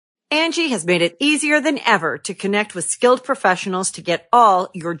Angie has made it easier than ever to connect with skilled professionals to get all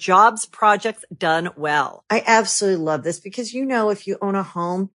your jobs projects done well. I absolutely love this because, if you own a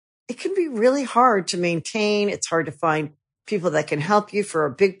home, it can be really hard to maintain. It's hard to find people that can help you for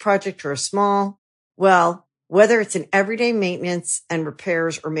a big project or a small. Well, whether it's in everyday maintenance and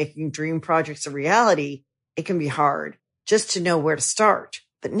repairs or making dream projects a reality, it can be hard just to know where to start.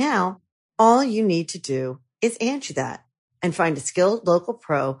 But now all you need to do is Angie that and find a skilled local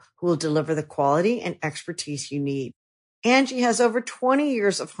pro who will deliver the quality and expertise you need. Angie has over 20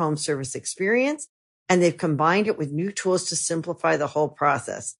 years of home service experience, and they've combined it with new tools to simplify the whole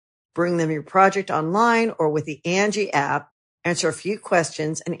process. Bring them your project online or with the Angie app, answer a few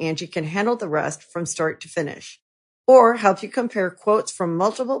questions, and Angie can handle the rest from start to finish. Or help you compare quotes from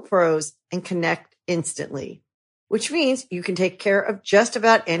multiple pros and connect instantly, which means you can take care of just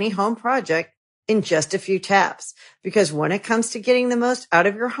about any home project in just a few taps. Because when it comes to getting the most out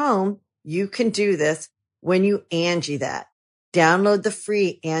of your home, you can do this when you Angie that. Download the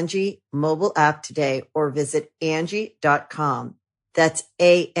free Angie mobile app today or visit Angie.com. That's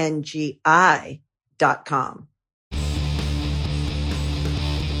ANGI.com.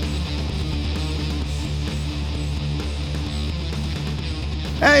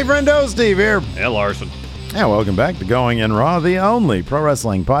 Hey, friendo, Steve here. Hey, Larson. And welcome back to Going In Raw, the only pro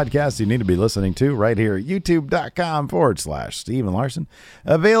wrestling podcast you need to be listening to right here at youtube.com/Steven Larson.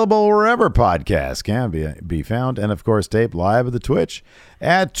 Available wherever podcasts can be found. And, of course, taped live at the Twitch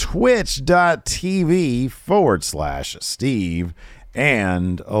at twitch.tv/Steve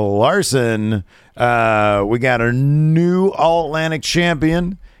and Larson. We got a new All-Atlantic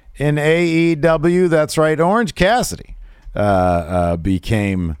champion in AEW. That's right, Orange Cassidy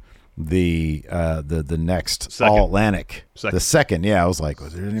became the next second. All-Atlantic. Second. The second, yeah. I was like,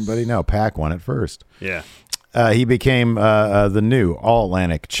 was there anybody? No, Pac won it first. Yeah. He became the new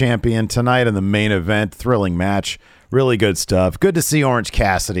All-Atlantic champion tonight in the main event. Thrilling match. Really good stuff. Good to see Orange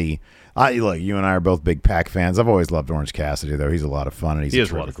Cassidy. Look, you and I are both big Pac fans. I've always loved Orange Cassidy, though. He's a lot of fun, and he's a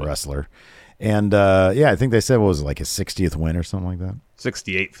terrific wrestler. And, I think they said, what was it, like his 60th win or something like that?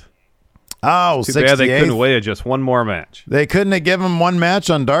 68th. Oh, Too bad they couldn't wait just one more match. They couldn't have given him one match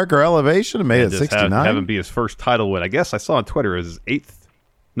on Dark or Elevation and made it 69? Have him be his first title win. I guess I saw on Twitter his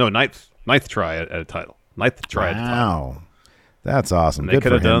ninth try at a title. Ninth try at a title. Wow. That's awesome. And they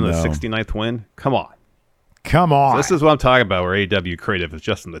could have done the 69th win. Come on. So this is what I'm talking about, where AEW creative is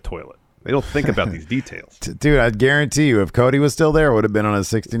just in the toilet. They don't think about these details. Dude, I guarantee you, if Cody was still there, it would have been on his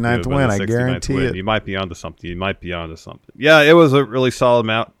 69th win. I guarantee it. You might be onto something. Yeah, it was a really solid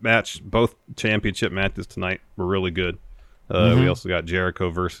match. Both championship matches tonight were really good. We also got Jericho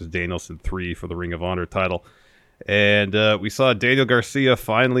versus Danielson 3 for the Ring of Honor title. And we saw Daniel Garcia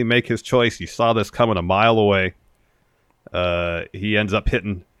finally make his choice. You saw this coming a mile away. He ends up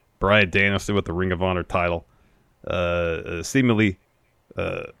hitting Bryan Danielson with the Ring of Honor title. Seemingly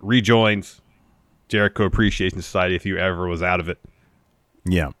rejoins Jericho Appreciation Society if you ever was out of it.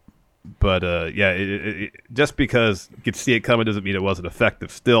 Yeah. But, just because you could see it coming doesn't mean it wasn't effective.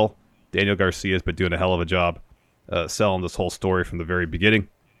 Still, Daniel Garcia has been doing a hell of a job selling this whole story from the very beginning.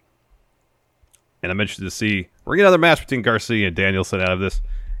 And I'm interested to see, we're getting another match between Garcia and Danielson out of this.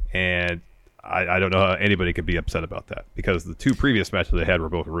 And I don't know how anybody could be upset about that, because the two previous matches they had were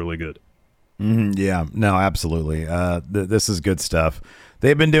both really good. Yeah, no, absolutely. This is good stuff.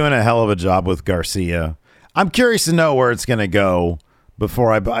 They've been doing a hell of a job with Garcia. I'm curious to know where it's going to go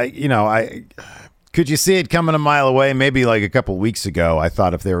before I could you see it coming a mile away? Maybe like a couple weeks ago, I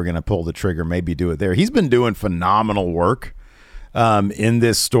thought if they were going to pull the trigger, maybe do it there. He's been doing phenomenal work in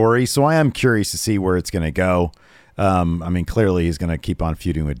this story, so I am curious to see where it's going to go. Clearly he's going to keep on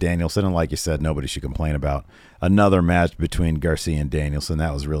feuding with Danielson, and like you said, nobody should complain about another match between Garcia and Danielson.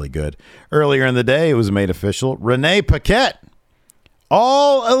 That was really good. Earlier in the day, it was made official. Renee Paquette,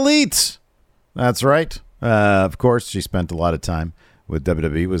 All Elite. That's right. Of course, she spent a lot of time with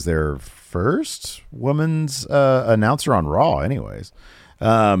WWE. Was their first woman's announcer on Raw, anyways.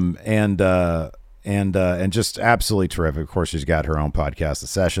 And just absolutely terrific. Of course, she's got her own podcast, The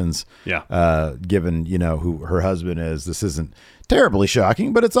Sessions. Yeah. Given who her husband is, this isn't terribly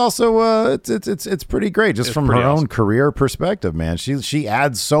shocking, but it's also it's pretty great just from her own career perspective. Man, she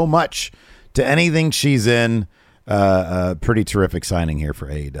adds so much to anything she's in. Pretty terrific signing here for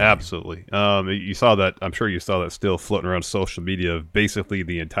AEW. Absolutely. You saw that. I'm sure you saw that still floating around social media of basically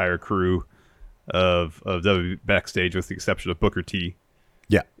the entire crew of WWE backstage, with the exception of Booker T.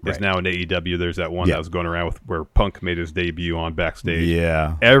 Yeah, is now in AEW. There's that one that was going around with where Punk made his debut on backstage.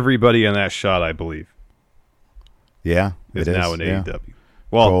 Yeah, everybody in that shot, I believe, is now in AEW.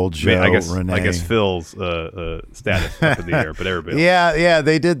 Well, Cole, Joe, I guess Renee. I guess Phil's status up in the air, but everybody else. Yeah,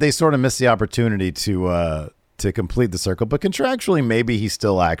 they did. They sort of missed the opportunity to complete the circle, but contractually, maybe he's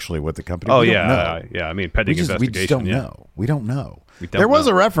still actually with the company. Oh, we yeah, don't know. yeah. I mean, pending investigation. We just don't know. We don't know. don't There was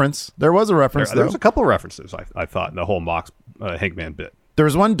know. a reference. There was a reference. There was a couple of references, I thought, in the whole Mox Hangman bit. There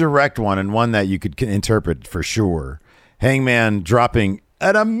was one direct one and one that you could interpret for sure. Hangman dropping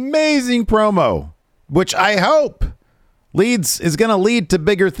an amazing promo, which I hope is going to lead to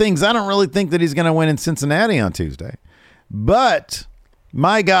bigger things. I don't really think that he's going to win in Cincinnati on Tuesday. But,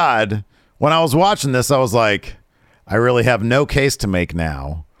 my God, when I was watching this, I was like, I really have no case to make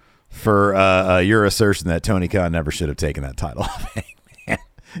now for your assertion that Tony Khan never should have taken that title off Hangman.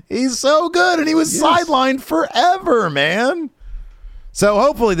 He's so good, and he was sidelined forever, man. So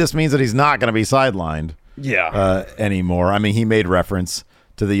hopefully this means that he's not going to be sidelined anymore. I mean, he made reference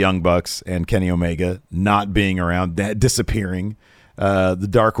to the Young Bucks and Kenny Omega not being around, disappearing. The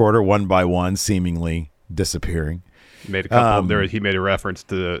Dark Order, one by one, seemingly disappearing. He made a couple there. He made a reference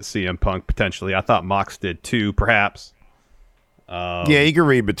to CM Punk potentially. I thought Mox did too, perhaps. Yeah, you can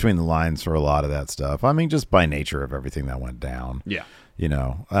read between the lines for a lot of that stuff. I mean, just by nature of everything that went down. Yeah, you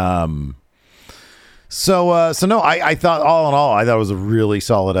know. So no, I thought all in all, I thought it was a really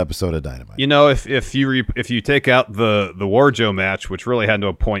solid episode of Dynamite. You know, if you take out the War Joe match, which really had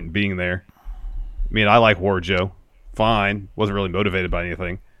no point in being there. I mean, I like War Joe, fine. Wasn't really motivated by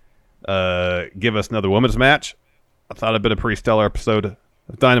anything. Give us another women's match. I thought it'd been a pretty stellar episode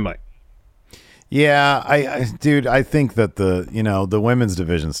of Dynamite. Yeah, I think that the women's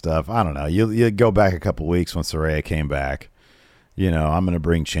division stuff. I don't know. You go back a couple weeks when Saraya came back. I'm going to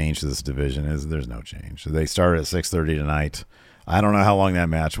bring change to this division. There's no change. They started at 6:30 tonight. I don't know how long that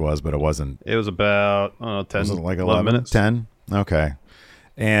match was, but it wasn't. It was about 10, was it like 11 minutes. 10? Okay.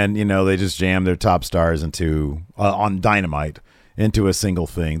 And, they just jammed their top stars into on Dynamite into a single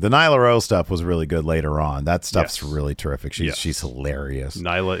thing. The Nyla Rose stuff was really good later on. That stuff's really terrific. She's hilarious.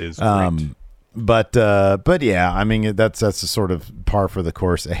 Nyla is great. But yeah, I mean, that's a sort of par for the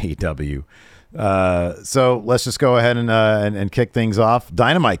course AEW. So let's just go ahead and kick things off.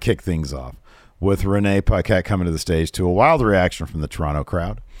 Dynamite kicked things off with Renee Paquette coming to the stage to a wild reaction from the Toronto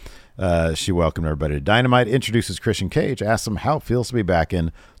crowd. She welcomed everybody to Dynamite, introduces Christian Cage, asks him how it feels to be back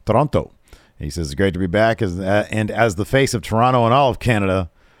in Toronto. He says it's great to be back, and as the face of Toronto and all of Canada,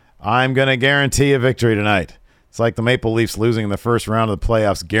 I'm going to guarantee a victory tonight. It's like the Maple Leafs losing in the first round of the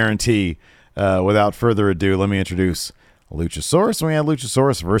playoffs guarantee. Without further ado, let me introduce Luchasaurus, and we had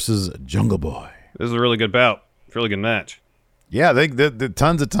Luchasaurus versus Jungle Boy. This is a really good bout. Really good match. Yeah, they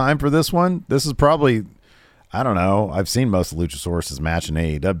tons of time for this one. This is probably, I don't know, I've seen most of Luchasaurus'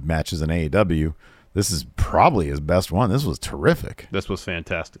 matches in AEW. This is probably his best one. This was terrific. This was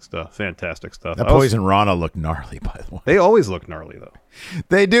fantastic stuff. Fantastic stuff. That Poison Rana looked gnarly, by the way. They always look gnarly, though.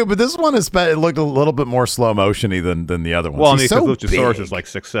 They do, but this one it looked a little bit more slow motion-y than the other ones. Well, He's so Luchasaurus big. is like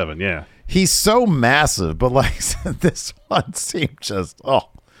 6'7", yeah. He's so massive, but like this one seemed just,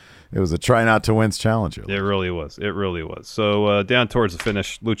 it was a try not to win's challenger. It really was. It really was. So down towards the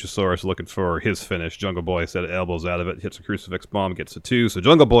finish, Luchasaurus looking for his finish. Jungle Boy set elbows out of it, hits a crucifix bomb, gets a 2. So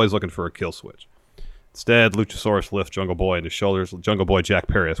Jungle Boy is looking for a kill switch. Instead, Luchasaurus lifts Jungle Boy into shoulders. Jungle Boy Jack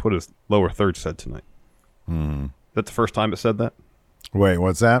Perry. That's what his lower third said tonight. Is that the first time it said that? Wait,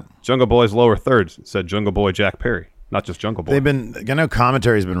 what's that? Jungle Boy's lower thirds said Jungle Boy Jack Perry, not just Jungle Boy. I know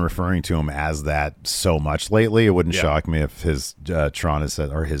commentary's been referring to him as that so much lately. It wouldn't shock me if his Tron has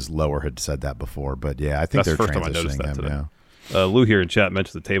said, or his lower had said that before. But yeah, I think that's they're the first time I noticed that transitioning him. today. Yeah. Lou here in chat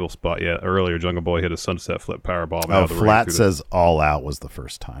mentioned the table spot. Yeah, earlier Jungle Boy hit a sunset flip powerbomb. Oh, Flat says All Out was the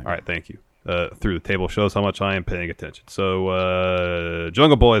first time. All right, thank you. Through the table shows how much I am paying attention. So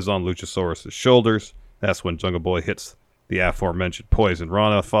Jungle Boy is on Luchasaurus' shoulders. That's when Jungle Boy hits the aforementioned Poison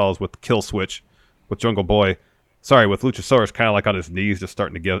Rana, follows with the kill switch with Luchasaurus kind of like on his knees, just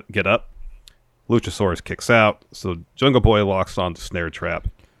starting to get up. Luchasaurus kicks out, so Jungle Boy locks on the snare trap.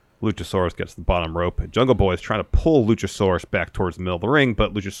 Luchasaurus gets the bottom rope, and Jungle Boy is trying to pull Luchasaurus back towards the middle of the ring,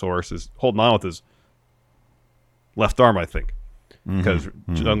 but Luchasaurus is holding on with his left arm, I think. Because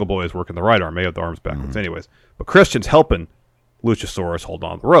Jungle Boy is working the right arm. May have the arms backwards anyways. But Christian's helping Luchasaurus hold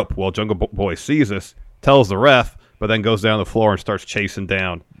on to the rope. Well, Jungle Boy sees this, tells the ref, but then goes down the floor and starts chasing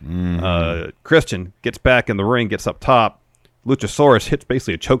down. Christian gets back in the ring, gets up top. Luchasaurus hits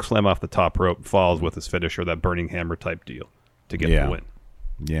basically a choke slam off the top rope, follows with his finisher, that burning hammer type deal to get the win.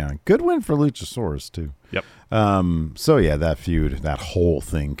 Yeah, good win for Luchasaurus, too. Yep. So, yeah, that feud, that whole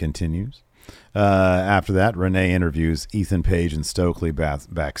thing continues. After that, Renee interviews Ethan Page and Stokely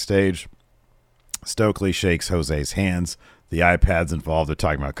backstage. Stokely shakes Jose's hands, The iPads involved are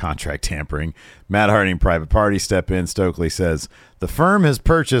talking about contract tampering. Matt Hardy and Private Party step in. Stokely says, the firm has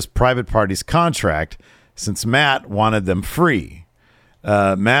purchased Private Party's contract since Matt wanted them free.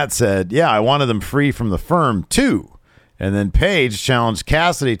 Matt said, yeah, I wanted them free from the firm too. And then Paige challenged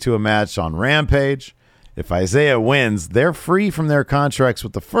Cassidy to a match on Rampage. If Isaiah wins, they're free from their contracts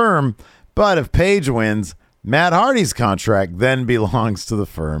with the firm. But if Paige wins, Matt Hardy's contract then belongs to the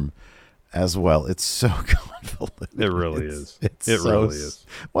firm as well. It's so convoluted. It really is. It really is.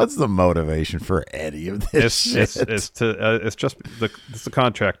 What's the motivation for any of this shit? It's the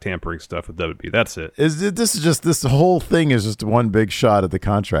contract tampering stuff with WWE. That's it. This whole thing is just one big shot at the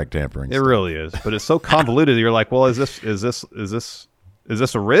contract tampering. It really is. But it's so convoluted. You're like, well, is this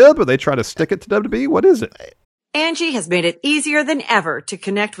a rib? Are they trying to stick it to WWE? What is it? Angie has made it easier than ever to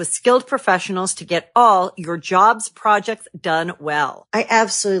connect with skilled professionals to get all your jobs projects done well. I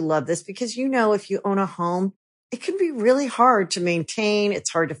absolutely love this because, if you own a home, it can be really hard to maintain.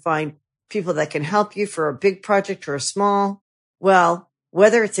 It's hard to find people that can help you for a big project or a small. Well,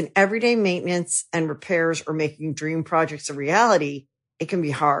 whether it's in everyday maintenance and repairs or making dream projects a reality, it can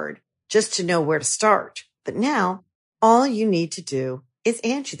be hard just to know where to start. But now all you need to do is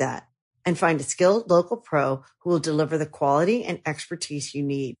Angie that and find a skilled local pro who will deliver the quality and expertise you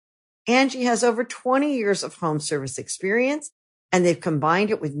need. Angie has over 20 years of home service experience, and they've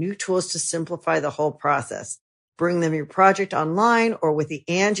combined it with new tools to simplify the whole process. Bring them your project online or with the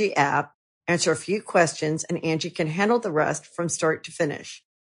Angie app, answer a few questions, and Angie can handle the rest from start to finish.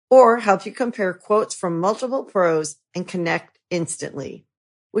 Or help you compare quotes from multiple pros and connect instantly,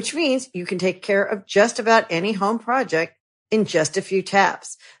 which means you can take care of just about any home project in just a few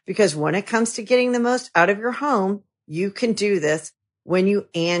taps. Because when it comes to getting the most out of your home, you can do this when you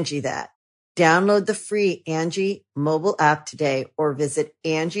Angie that. Download the free Angie mobile app today or visit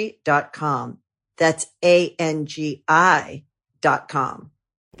Angie.com. That's ANGI.com.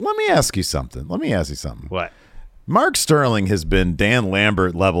 Let me ask you something. What? Mark Sterling has been Dan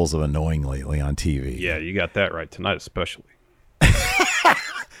Lambert levels of annoying lately on TV. Yeah, you got that right tonight, especially.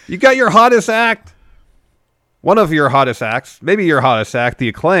 You got your hottest act. One of your hottest acts, maybe your hottest act, The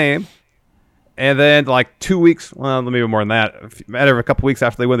Acclaim, and then like 2 weeks, well, maybe more than that, a couple weeks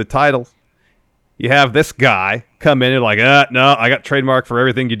after they win the titles, you have this guy come in and like, no, I got trademark for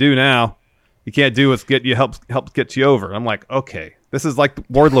everything you do now. You can't do what's help get you over. I'm like, okay, this is like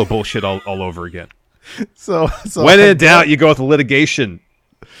Wardlow bullshit all over again. So when in doubt, you go with the litigation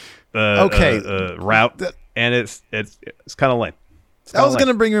route, and it's kind of lame. That was going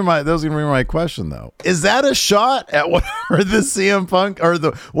to bring me my question though. Is that a shot at whatever the CM Punk or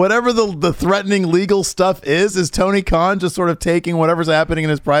whatever the threatening legal stuff is? Is Tony Khan just sort of taking whatever's happening in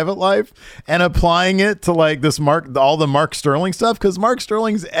his private life and applying it to like all the Mark Sterling stuff? Because Mark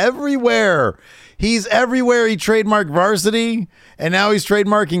Sterling's everywhere. He's everywhere. He trademarked Varsity, and now he's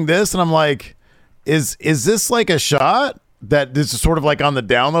trademarking this. And I'm like, is this like a shot that this is sort of like on the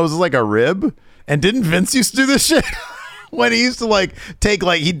down low? Is this like a rib? And didn't Vince used to do this shit? When he used to like take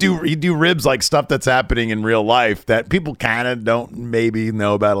like he'd do ribs like stuff that's happening in real life that people kind of don't maybe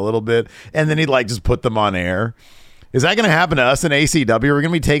know about a little bit, and then he'd like just put them on air. Is that going to happen to us in ACW? We're going to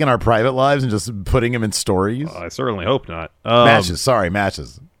be taking our private lives and just putting them in stories. I certainly hope not.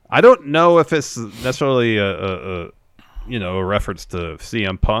 Matches. I don't know if it's necessarily a reference to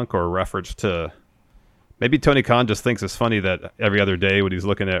CM Punk or a reference to maybe Tony Khan just thinks it's funny that every other day when he's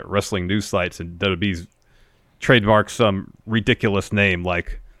looking at wrestling news sites and WWE's trademark some ridiculous name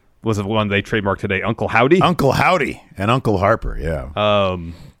like was the one they trademarked today, Uncle Howdy and Uncle Harper. Yeah.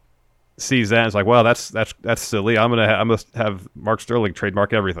 Sees that and is like, well, that's silly. I must have Mark Sterling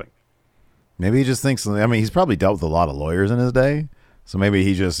trademark everything. Maybe he just thinks. I mean, he's probably dealt with a lot of lawyers in his day, so maybe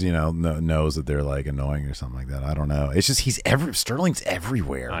he just knows that they're like annoying or something like that. I don't know. It's just Sterling's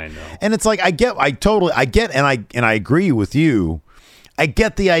everywhere. I know, and it's like I get, and I agree with you. I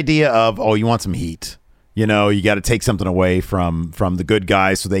get the idea of you want some heat. You got to take something away from the good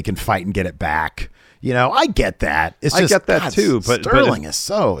guys so they can fight and get it back. I get that. I get that too. But Sterling is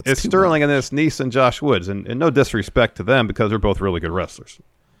so. It's Sterling and it's Nice and Josh Woods, and no disrespect to them because they're both really good wrestlers.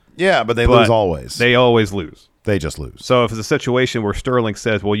 Yeah, but they lose always. They always lose. They just lose. So if it's a situation where Sterling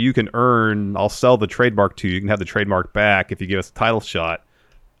says, "Well, you can I'll sell the trademark to you. You can have the trademark back if you give us a title shot,"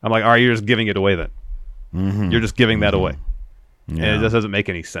 I'm like, "All right, you're just giving it away then. Mm-hmm. You're just giving that away, and it just doesn't make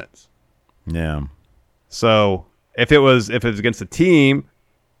any sense." Yeah. So if it was against a team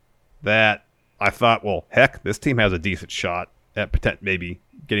that I thought, well, heck, this team has a decent shot at maybe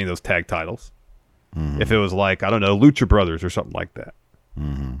getting those tag titles. Mm-hmm. If it was like, I don't know, Lucha Brothers or something like that.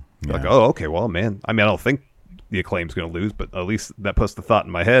 Mm-hmm. Yeah. Like, oh, okay, well, man, I mean, I don't think the Acclaim's going to lose, but at least that puts the thought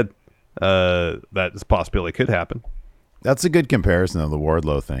in my head that this possibility could happen. That's a good comparison of the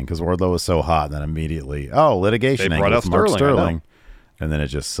Wardlow thing, because Wardlow was so hot, and then immediately, litigation They brought angle out with Mark Sterling, and then it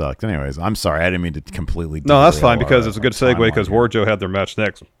just sucked. Anyways, I'm sorry, I didn't mean to completely. No, that's fine, because it's a good timeline segue, because here. Wardlow had their match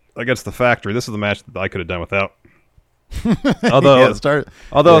next against the Factory. This is the match that I could have done without. Although Yeah, it's go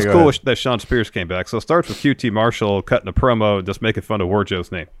cool ahead. that Sean Spears came back. So it starts with QT Marshall cutting a promo, just making fun of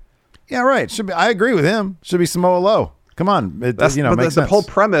Wardlow's name. Yeah, right. Should be. I agree with him. Should be Samoa Low. Come on, But makes the sense. whole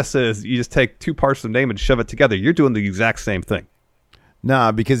premise is you just take two parts of the name and shove it together. You're doing the exact same thing.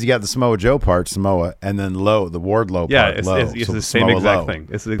 Nah, because you got the Samoa Joe part, Samoa, and then Low, the Wardlow Yeah, part, it's Low. the So same Samoa exact Low. thing.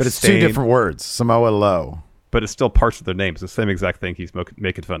 It's But it's two different words, Samoa Low. But it's still parts of their names. It's the same exact thing he's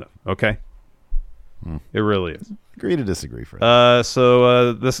making fun of. Okay, it really is. Agree to disagree, Fred.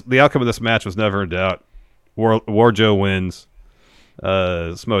 The outcome of this match was never in doubt. War Joe wins.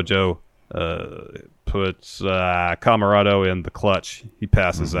 Samoa Joe puts Camarado in the clutch. He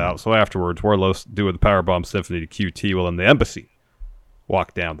passes out. So afterwards, Wardlow's doing the Powerbomb Symphony to QT while in the embassy.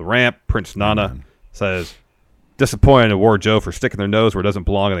 Walk down the ramp. Prince Nana says, disappointed in Ward Joe for sticking their nose where it doesn't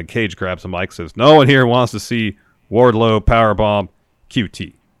belong, and then Cage grabs the mic, says, no one here wants to see Wardlow Powerbomb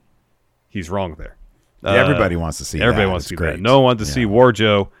QT. He's wrong there. Everybody wants to see that. Everybody wants to see great. that. No one wants to see War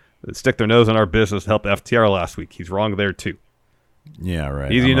Joe stick their nose in our business and help FTR last week. He's wrong there, too. Yeah,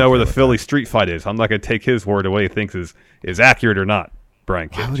 right. Easy to I'm know okay where the with Philly street fight is. I'm not going to take his word away. He thinks is accurate or not, Brian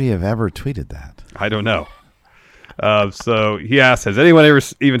that. Why Cage. would he have ever tweeted that? I don't know. So he asks, has anyone ever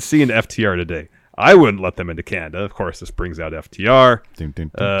even seen FTR today? I wouldn't let them into Canada. Of course, this brings out FTR.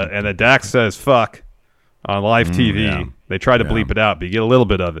 And then Dax says, fuck, on live TV. yeah. They try to bleep it out, but you get a little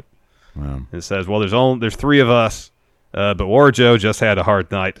bit of it. It says, well, there's three of us, but War Joe just had a hard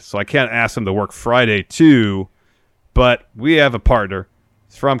night, so I can't ask him to work Friday too, but we have a partner.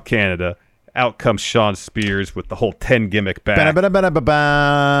 It's from Canada. Out comes Sean Spears with the whole 10 gimmick back. I mean,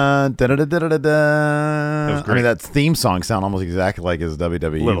 great. that theme song sound almost exactly like his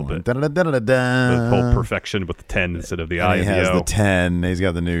WWE. A little bit. The whole perfection with the 10 instead of the I. And he has the 10. He's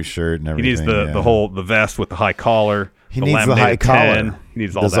got the new shirt and He everything. needs the vest with the high collar. He needs the high laminated collar. 10. He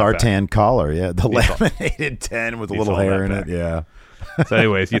needs all the that back. Zartan collar, yeah. The Needs all- laminated 10 with a needs little all hair that in back. it, yeah. So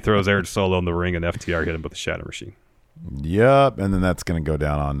anyways, he throws Eric Solo in the ring, and FTR hit him with the Shatter Machine. Yep, and then that's going to go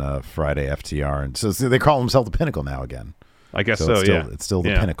down on Friday, FTR. And so they call themselves the Pinnacle now again. I guess So so, it's still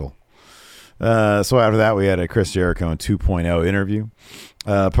the Yeah. Pinnacle. So after that, we had a Chris Jericho 2.0 interview.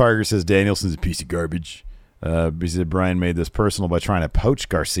 Parker says Danielson's a piece of garbage. He said Brian made this personal by trying to poach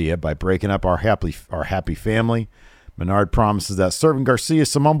Garcia by breaking up our happy family. Menard promises that serving Garcia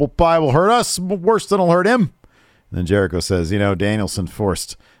some humble pie will hurt us worse than it'll hurt him. And then Jericho says, Danielson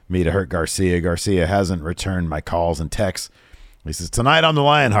forced me to hurt Garcia. Garcia hasn't returned my calls and texts. He says, tonight I'm the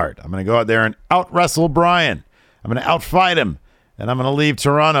Lionheart. I'm going to go out there and out-wrestle Brian. I'm going to out-fight him. And I'm going to leave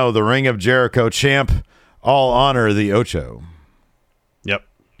Toronto the Ring of Jericho champ. All honor the Ocho. Yep.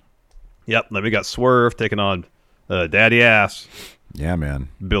 Then we got Swerve taking on Daddy Ass, Yeah, man.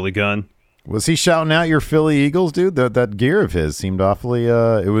 Billy Gunn. Was he shouting out your Philly Eagles, dude? That gear of his seemed awfully,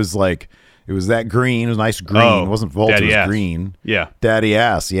 it was that green. It was nice green. Oh, it wasn't Volta, it was Daddy Ass. green. Yeah. Daddy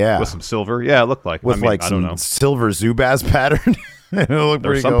Ass, yeah. With some silver. Yeah, it looked like. With I don't know. some silver Zubaz pattern. It looked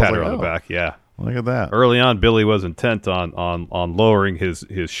There was pretty some cool. I was pattern like, on the back, yeah. Look at that. Early on, Billy was intent on lowering his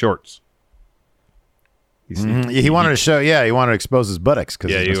shorts. He wanted to show, he wanted to expose his buttocks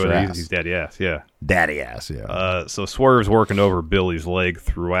because he's Mr. Ass. he's Daddy Ass, yeah. Daddy Ass, yeah. So Swerve's working over Billy's leg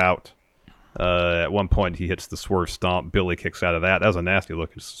throughout. At one point, he hits the Swerve Stomp. Billy kicks out of that. That was a nasty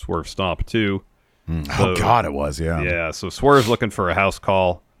looking Swerve Stomp, too. Oh, God, it was, yeah. Yeah, so Swerve's looking for a house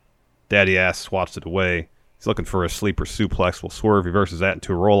call. Daddy Ass swats it away. He's looking for a sleeper suplex. Well, Swerve reverses that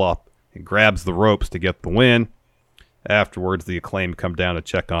into a roll-up and grabs the ropes to get the win. Afterwards, the Acclaim come down to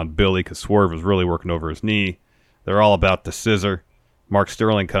check on Billy because Swerve is really working over his knee. They're all about the scissor. Mark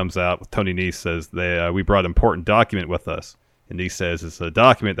Sterling comes out with Tony Nese, says, we brought an important document with us. And Nese says it's a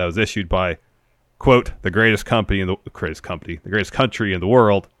document that was issued by, quote, the greatest country in the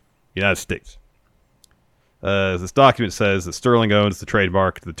world, United States. This document says that Sterling owns the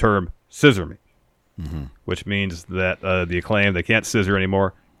trademark to the term scissor me, which means that the Acclaim, they can't scissor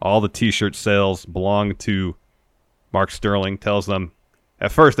anymore. All the T-shirt sales belong to Mark Sterling. Tells them,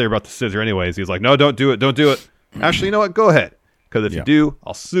 at first they were about to scissor anyways. He's like, no, don't do it. Actually, you know what? Go ahead. Because if you do,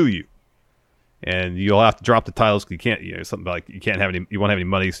 I'll sue you. And you'll have to drop the titles. You can't, something like you won't have any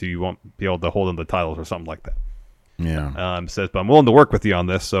money, so you won't be able to hold on to the titles or something like that. Yeah. Says, but I'm willing to work with you on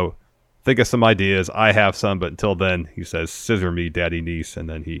this, so think of some ideas. I have some, but until then, he says, scissor me, Daddy Nese, and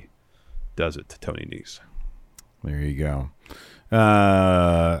then he does it to Tony Nese. There you go.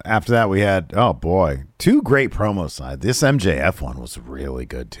 After that, we had, two great promos. This MJF one was really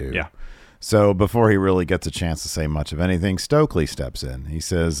good, too. Yeah. So before he really gets a chance to say much of anything, Stokely steps in. He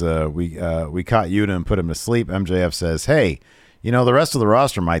says, we caught Yuta and put him to sleep. MJF says, hey, the rest of the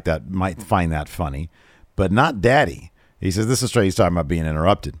roster might find that funny, but not Daddy. He says, this is straight. He's talking about being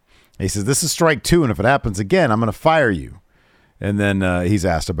interrupted. He says, this is strike 2, and if it happens again, I'm going to fire you. And then he's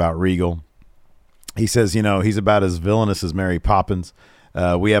asked about Regal. He says, he's about as villainous as Mary Poppins.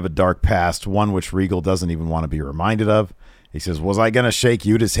 We have a dark past, one which Regal doesn't even want to be reminded of. He says, was I going to shake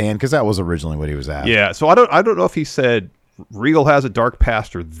Yuta's hand? Because that was originally what he was asked. Yeah, so I don't know if he said Regal has a dark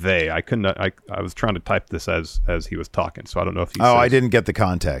past or they. I was trying to type this as he was talking, so I don't know if he says, I didn't get the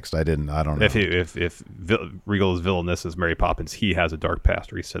context. I don't know. If Regal is villainous as Mary Poppins, he has a dark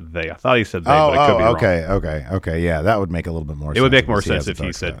past, or he said they. I thought he said they, but it could be wrong. Okay. Yeah, that would make a little bit more sense. It would make more sense if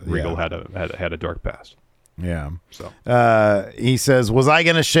he said Regal had a dark past. Yeah. So he says, was I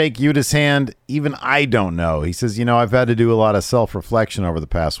going to shake Yuta's hand? Even I don't know. He says, I've had to do a lot of self-reflection over the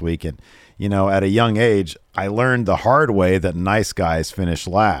past week. And, at a young age, I learned the hard way that nice guys finish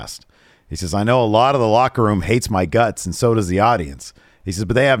last. He says, I know a lot of the locker room hates my guts, and so does the audience. He says,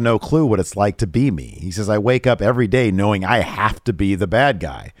 but they have no clue what it's like to be me. He says, I wake up every day knowing I have to be the bad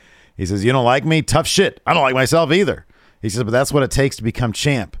guy. He says, you don't like me? Tough shit. I don't like myself either. He says, but that's what it takes to become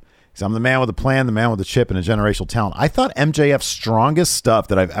champ. So I'm the man with a plan, the man with a chip, and a generational talent. I thought MJF's strongest stuff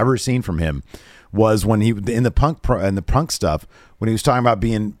that I've ever seen from him was when he in the punk stuff, when he was talking about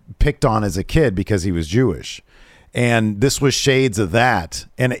being picked on as a kid because he was Jewish. And this was shades of that.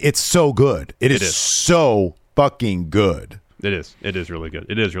 And it's so good. It is so fucking good. It is. It is really good.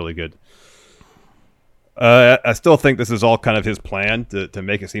 It is really good. I still think this is all kind of his plan to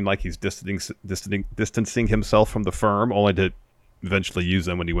make it seem like he's distancing himself from the firm, only to eventually use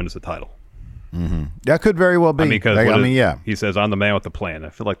them when he wins the title. Mm-hmm. That could very well be. Yeah. He says, I'm the man with the plan. I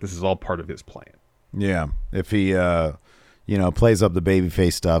feel like this is all part of his plan. Yeah. If he, plays up the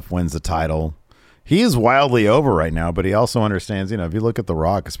babyface stuff, wins the title. He is wildly over right now, but he also understands, if you look at The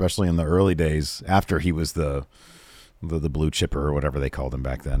Rock, especially in the early days, after he was the blue chipper or whatever they called him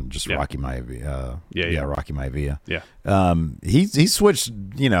back then, just Rocky Maivia. Rocky Maivia. Yeah. He switched,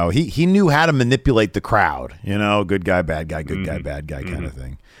 he knew how to manipulate the crowd, good guy, bad guy, good guy, bad guy kind of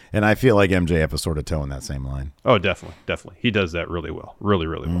thing. And I feel like MJF is sort of towing that same line. Oh, definitely. He does that really well. Really,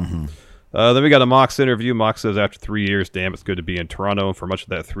 really well. Then we got a Mox interview. Mox says, after 3 years, damn, it's good to be in Toronto. And for much of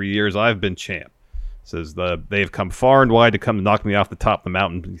that 3 years, I've been champ. Says they've come far and wide to come to knock me off the top of the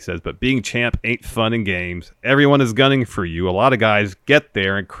mountain. He says, but being champ ain't fun and games. Everyone is gunning for you. A lot of guys get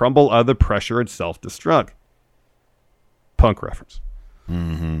there and crumble under pressure and self-destruct. Punk reference.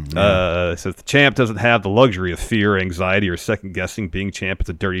 Says the champ doesn't have the luxury of fear, anxiety, or second guessing. Being champ is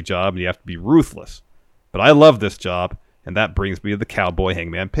a dirty job, and you have to be ruthless. But I love this job, and that brings me to the cowboy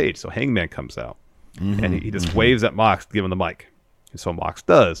Hangman Page. So Hangman comes out, and he just waves at Mox to give him the mic. And so Mox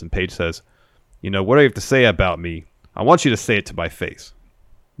does, and Page says, what do you have to say about me? I want you to say it to my face.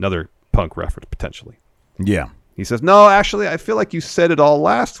 Another Punk reference, potentially. Yeah. He says, no, actually, I feel like you said it all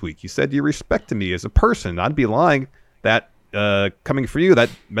last week. You said you respected me as a person. I'd be lying. That coming for you,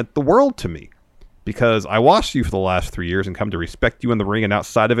 that meant the world to me. Because I watched you for the last 3 years and come to respect you in the ring, and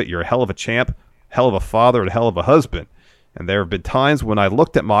outside of it, you're a hell of a champ, hell of a father, and a hell of a husband. And there have been times when I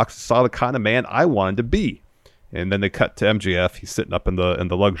looked at Mox and saw the kind of man I wanted to be. And then they cut to MJF. He's sitting up in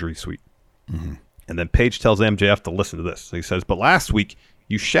the luxury suite. And then Page tells MJF to listen to this. So he says, but last week,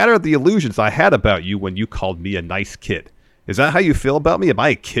 you shattered the illusions I had about you when you called me a nice kid. Is that how you feel about me? Am I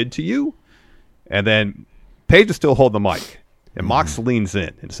a kid to you? And then Page is still holding the mic. And Mox leans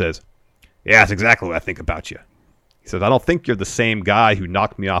in and says, yeah, that's exactly what I think about you. He says, I don't think you're the same guy who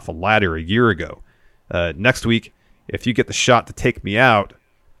knocked me off a ladder a year ago. Next week, if you get the shot to take me out,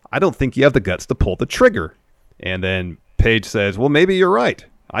 I don't think you have the guts to pull the trigger. And then Page says, well, maybe you're right.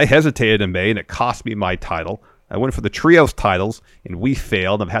 I hesitated in May, and it cost me my title. I went for the trios titles, and we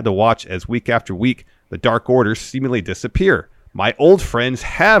failed. I've had to watch as week after week the Dark Order seemingly disappear. My old friends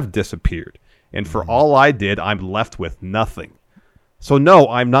have disappeared, and for all I did, I'm left with nothing. So no,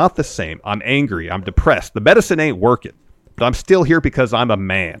 I'm not the same. I'm angry. I'm depressed. The medicine ain't working, but I'm still here because I'm a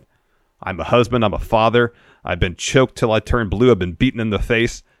man. I'm a husband. I'm a father. I've been choked till I turn blue. I've been beaten in the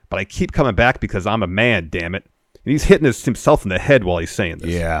face, but I keep coming back because I'm a man, damn it. And he's hitting himself in the head while he's saying this.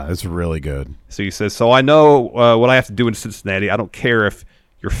 Yeah, it's really good. So he says, so I know what I have to do in Cincinnati. I don't care if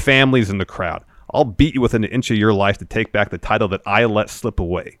your family's in the crowd. I'll beat you within an inch of your life to take back the title that I let slip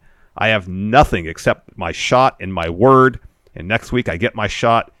away. I have nothing except my shot and my word. And next week I get my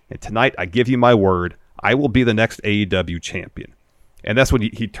shot. And tonight I give you my word. I will be the next AEW champion. And that's when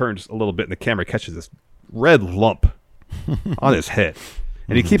he turns a little bit and the camera catches this red lump on his head.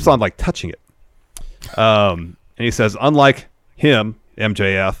 And he keeps on touching it. And he says, unlike him,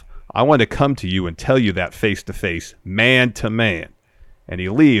 MJF, I want to come to you and tell you that face to face, man to man. And he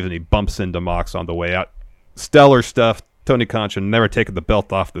leaves and he bumps into Mox on the way out. Stellar stuff. Tony Khan should never taken the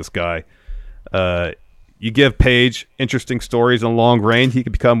belt off this guy. You give Page interesting stories in long range, he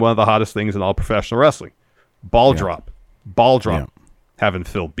could become one of the hottest things in all professional wrestling. Ball drop, having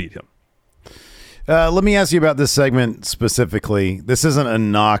Phil beat him. Let me ask you about this segment specifically. This isn't a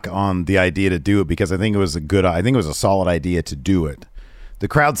knock on the idea to do it because I think it was a solid idea to do it. The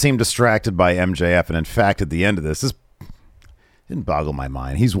crowd seemed distracted by MJF, and in fact, at the end of this didn't boggle my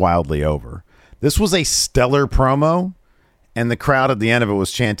mind. He's wildly over. This was a stellar promo, and the crowd at the end of it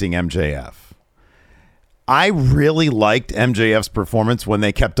was chanting MJF. I really liked MJF's performance when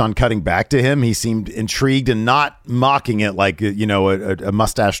they kept on cutting back to him. He seemed intrigued and not mocking it like, a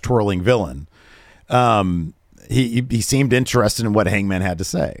mustache twirling villain. He seemed interested in what Hangman had to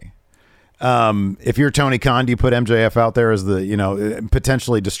say. If you're Tony Khan, do you put MJF out there as the,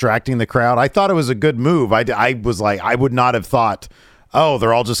 potentially distracting the crowd? I thought it was a good move. I was like, I would not have thought, oh,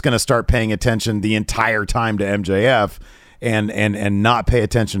 they're all just going to start paying attention the entire time to MJF and not pay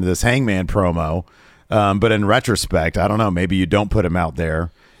attention to this Hangman promo. But in retrospect, I don't know, maybe you don't put him out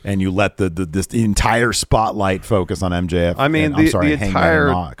there and you let the entire spotlight focus on MJF. I mean,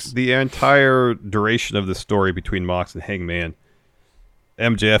 the entire duration of the story between Mox and Hangman,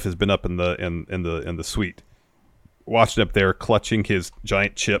 MJF has been up in the suite, watching up there, clutching his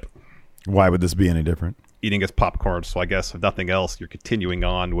giant chip. Why would this be any different? Eating his popcorn. So I guess if nothing else, you're continuing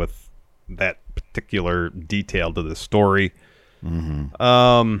on with that particular detail to the story.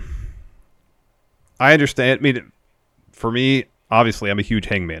 Mm-hmm. I understand. I mean, for me, obviously, I'm a huge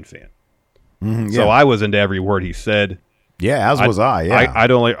Hangman fan. Mm-hmm, yeah. So I was into every word he said. Yeah, as was I. Yeah, I'd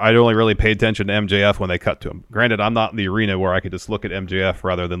only really pay attention to MJF when they cut to him. Granted, I'm not in the arena where I could just look at MJF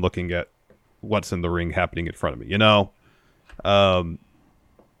rather than looking at what's in the ring happening in front of me.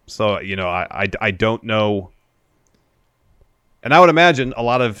 So I don't know. And I would imagine a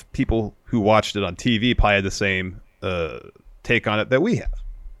lot of people who watched it on TV probably had the same take on it that we have.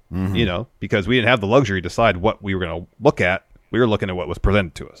 Mm-hmm. Because we didn't have the luxury to decide what we were going to look at. We were looking at what was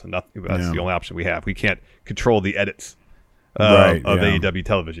presented to us, and that's the only option we have. We can't control the edits of AEW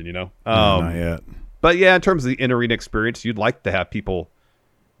television, not yet. But yeah, in terms of the in-arena experience, you'd like to have people,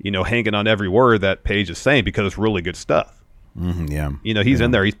 hanging on every word that Page is saying because it's really good stuff. Mm-hmm, yeah. He's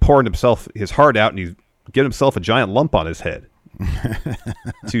in there. He's pouring his heart out, and he's giving himself a giant lump on his head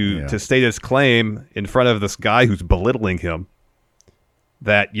to state his claim in front of this guy who's belittling him.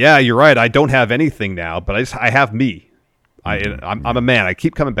 That, yeah, you're right. I don't have anything now, but I have me. I'm a man. I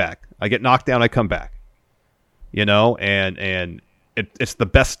keep coming back. I get knocked down. I come back. And it's the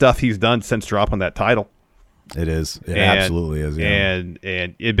best stuff he's done since dropping that title. It is. It absolutely is. Yeah. And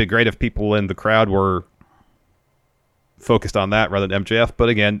it'd be great if people in the crowd were focused on that rather than MJF. But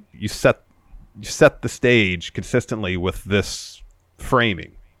again, you set the stage consistently with this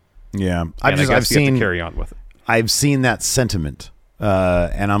framing. Yeah, I've seen to carry on with it. I've seen that sentiment.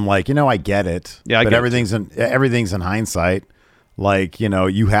 And I'm like, I get it. Yeah, but everything's in hindsight. Like,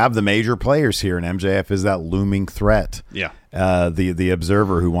 you have the major players here, and MJF is that looming threat. Yeah. The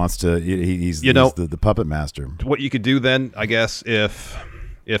observer who wants to. He's the puppet master. What you could do then, I guess, if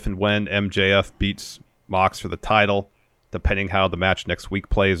and when MJF beats Mox for the title, depending how the match next week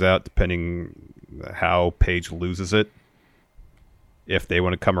plays out, depending how Page loses it, if they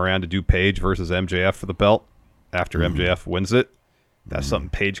want to come around to do Page versus MJF for the belt after MJF wins it. That's something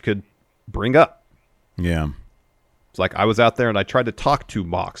Page could bring up. Yeah. It's like I was out there and I tried to talk to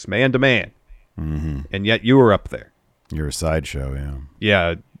Mox man to man. Mm-hmm. And yet you were up there. You're a sideshow,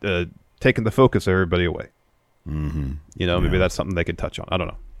 yeah. Yeah, taking the focus of everybody away. Mm-hmm. Maybe that's something they could touch on. I don't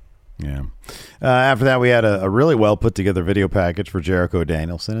know. Yeah. After that, we had a really well put together video package for Jericho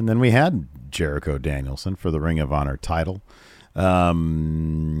Danielson. And then we had Jericho Danielson for the Ring of Honor title. This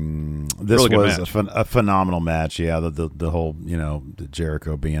really was a phenomenal match. Yeah, the whole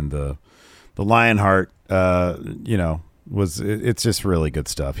Jericho being the Lionheart, it's just really good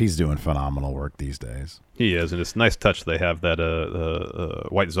stuff. He's doing phenomenal work these days. He is, and it's a nice touch. They have that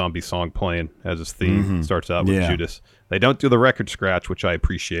White Zombie song playing as his theme. Mm-hmm. Starts out with Judas. They don't do the record scratch, which I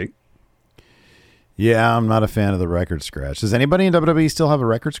appreciate. Yeah, I'm not a fan of the record scratch. Does anybody in WWE still have a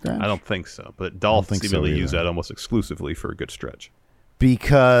record scratch? I don't think so, but Dolph seemingly used that almost exclusively for a good stretch.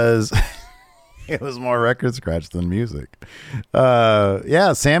 Because it was more record scratch than music.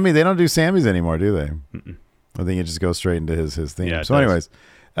 Yeah, Sammy, they don't do Sammys anymore, do they? Mm-mm. I think it just goes straight into his theme. Yeah, so anyways,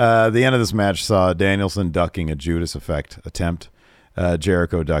 the end of this match saw Danielson ducking a Judas effect attempt.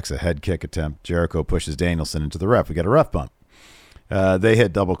 Jericho ducks a head kick attempt. Jericho pushes Danielson into the ref. We got a ref bump. They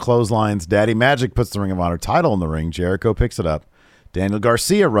hit double clotheslines. Daddy Magic puts the Ring of Honor title in the ring. Jericho picks it up, Daniel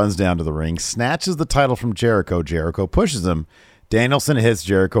Garcia runs down to the ring, snatches the title from Jericho. Jericho pushes him. Danielson hits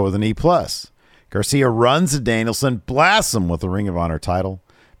Jericho with an E+. Garcia runs to Danielson, blasts him with the Ring of Honor title.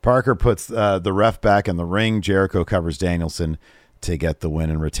 Parker puts the ref back in the ring. Jericho covers Danielson to get the win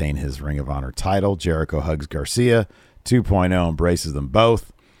and retain his Ring of Honor title. Jericho hugs Garcia 2.0, embraces them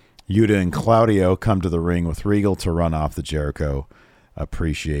both. Yuta and Claudio come to the ring with Regal to run off the Jericho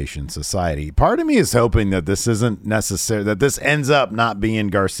Appreciation Society. Part of me is hoping that this isn't necessary, that this ends up not being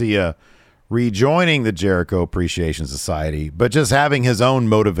Garcia rejoining the Jericho Appreciation Society, but just having his own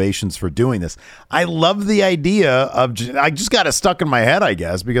motivations for doing this. I love the idea of, I just got it stuck in my head, I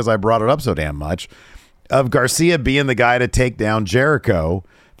guess, because I brought it up so damn much, of Garcia being the guy to take down Jericho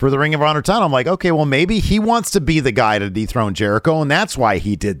for the Ring of Honor title. I'm like, okay, well, maybe he wants to be the guy to dethrone Jericho, and that's why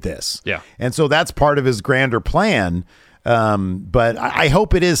he did this. Yeah. And so that's part of his grander plan. But I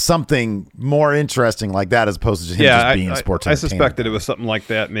hope it is something more interesting like that as opposed to just him just being sports I entertainment. suspect that it was something like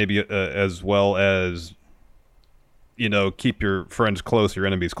that, maybe as well as, keep your friends close, your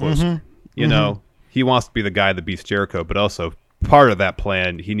enemies closer. You know, he wants to be the guy that beats Jericho, but also part of that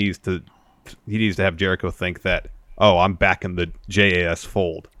plan, he needs to have Jericho think that, oh, I'm back in the JAS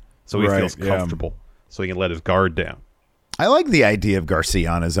fold, so he feels comfortable, so he can let his guard down. I like the idea of Garcia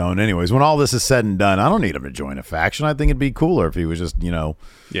on his own anyways. When all this is said and done, I don't need him to join a faction. I think it'd be cooler if he was just, a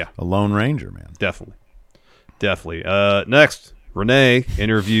Lone Ranger, man. Definitely. Next, Renee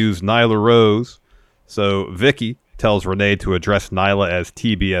interviews Nyla Rose. So Vicky tells Renee to address Nyla as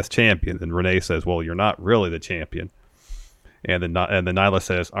TBS champion, and Renee says, well, you're not really the champion. And then Nyla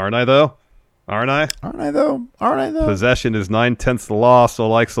says, aren't I, though? Aren't I? Aren't I, though? Possession is 9/10 the law, so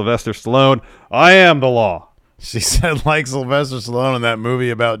like Sylvester Stallone, I am the law. She said, like Sylvester Stallone in that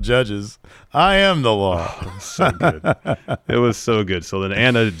movie about judges, I am the law. Oh, so good. It was so good. So then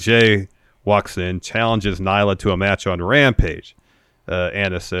Anna Jay walks in, challenges Nyla to a match on Rampage.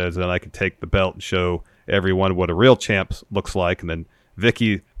 Anna says, then I can take the belt and show everyone what a real champ looks like. And then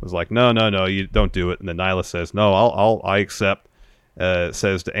Vicky was like, no, you don't do it. And then Nyla says, no, I accept.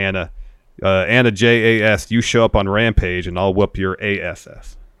 Says to Anna, Anna JAS, you show up on Rampage and I'll whoop your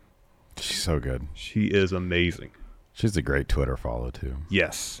ASS. She's so good. She is amazing. She's a great Twitter follow, too.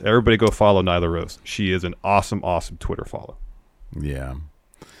 Yes. Everybody go follow Nyla Rose. She is an awesome, awesome Twitter follow. Yeah.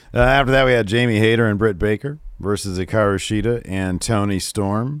 After that, we had Jamie Hayter and Britt Baker versus Hikaru Shida and Toni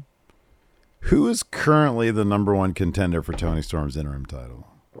Storm. Who is currently the number one contender for Toni Storm's interim title?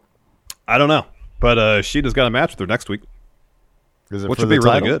 I don't know. But Shida's got a match with her next week. Is it which for would be the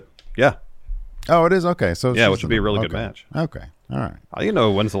really title? good. Yeah. Oh, it is? Okay. So yeah, which would be a really good match. Okay. All right.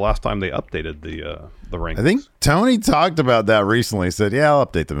 When's the last time they updated the rankings? I think Tony talked about that recently. Said, yeah, I'll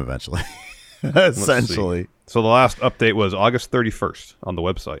update them eventually. Essentially. So the last update was August 31st on the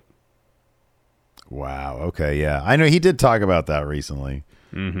website. Wow. Okay. Yeah. I know he did talk about that recently.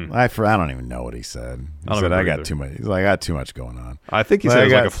 Mm-hmm. I don't even know what he said. He said, I got too much. He's like, I got too much going on. I think he said it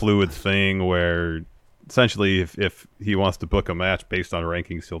was like a fluid thing where essentially if he wants to book a match based on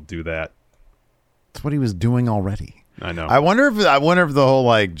rankings, he'll do that. That's what he was doing already. I know. I wonder if the whole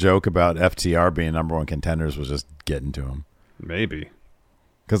like joke about FTR being number one contenders was just getting to him. Maybe.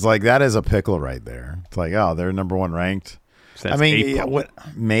 Because like that is a pickle right there. It's like, oh, they're number one ranked. Since I mean, April.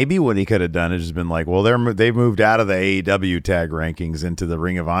 maybe what he could have done is just been like, well, they've moved out of the AEW tag rankings into the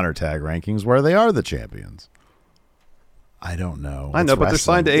Ring of Honor tag rankings where they are the champions. I don't know. I know, but they're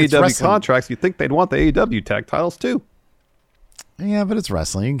signed to AEW contracts. You'd think they'd want the AEW tag titles too. Yeah, but it's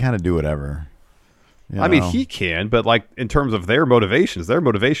wrestling. You can kind of do whatever. I mean, he can, but like in terms of their motivation has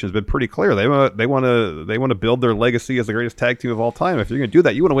been pretty clear. They want to build their legacy as the greatest tag team of all time. If you're going to do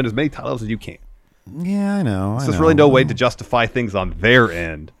that, you want to win as many titles as you can. Yeah, I know. So there's really no way to justify things on their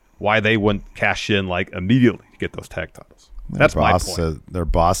end why they wouldn't cash in like immediately to get those tag titles. That's my point. Their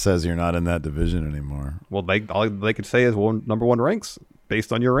boss says you're not in that division anymore. Well, all they could say is, well, number one ranks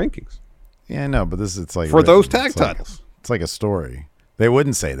based on your rankings. Yeah, I know, but it's like for those tag titles. It's like a story. They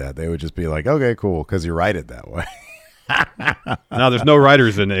wouldn't say that. They would just be like, okay, cool, because you write it that way. Now, there's no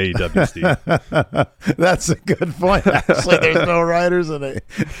writers in AEW, Steve. That's a good point. Actually, there's no writers in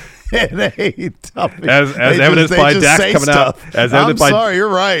AEW. As evidenced by Dax coming out. Sorry, you're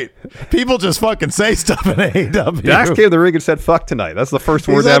right. People just fucking say stuff in AEW. Dax came to the ring and said, fuck tonight. That's the first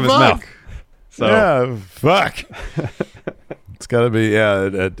word out of his mouth. So. Yeah, fuck. It's got to be,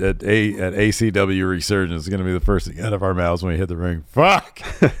 at ACW Resurgence. It's going to be the first thing out of our mouths when we hit the ring. Fuck.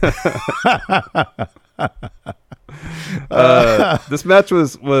 This match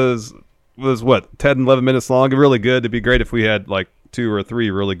was what, 10, 11 minutes long? Really good. It'd be great if we had like 2 or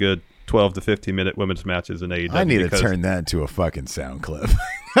 3 really good 12 to 15-minute women's matches in AEW. I need to turn that into a fucking sound clip.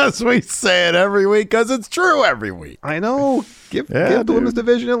 As we say it every week, because it's true every week. I know. Give the women's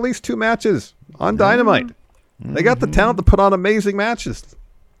division at least 2 matches on Dynamite. Mm-hmm. They got the talent to put on amazing matches.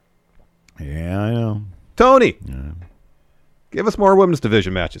 Yeah, I know. Tony, give us more women's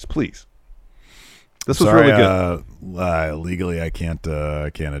division matches, please. This was really good. Legally, I can't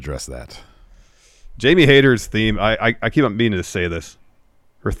address that. Jamie Hayter's theme, I keep on meaning to say this.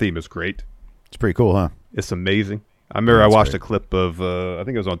 Her theme is great. It's pretty cool, huh? It's amazing. I remember I watched a clip of, I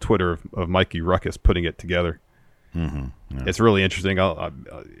think it was on Twitter, of Mikey Ruckus putting it together. Mm-hmm. Yeah. It's really interesting.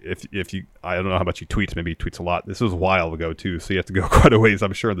 If you, I don't know how much he tweets. Maybe he tweets a lot. This was a while ago too, so you have to go quite a ways,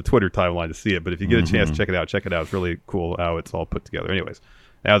 I'm sure, in the Twitter timeline to see it. But if you get a chance, check it out. Check it out. It's really cool how it's all put together. Anyways,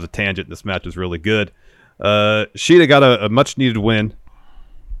 that was a tangent. This match was really good. Sheeta got a much needed win.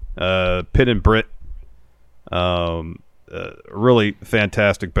 Pinning Britt. Really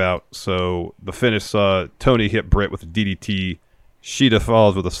fantastic bout. So the finish saw Tony hit Britt with a DDT. Sheeta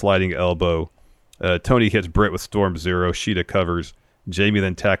falls with a sliding elbow. Tony hits Britt with Storm Zero. Sheeta covers. Jamie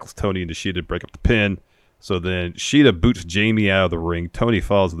then tackles Tony into Sheeta to break up the pin. So then Sheeta boots Jamie out of the ring. Tony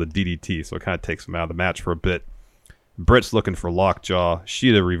falls with a DDT, so it kind of takes him out of the match for a bit. Britt's looking for lockjaw.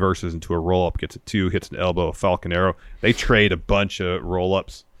 Sheeta reverses into a roll-up, gets a 2, hits an elbow, a Falcon Arrow. They trade a bunch of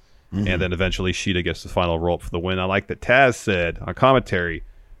roll-ups, and then eventually Sheeta gets the final roll-up for the win. I like that Taz said on commentary,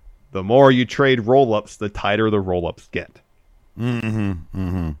 the more you trade roll-ups, the tighter the roll-ups get.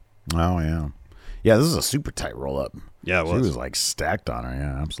 Oh, yeah. Yeah, this is a super tight roll-up. Yeah, it was. She was like stacked on her.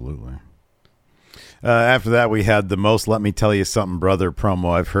 Yeah, absolutely. After that, we had the most "Let me tell you something, brother"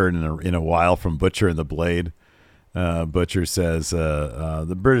 promo I've heard in a while from Butcher and the Blade. Butcher says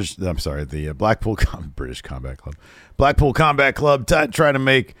the British Combat Club, Blackpool Combat Club tried to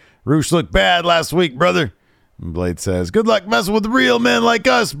make Roosh look bad last week, brother. And Blade says, "Good luck messing with real men like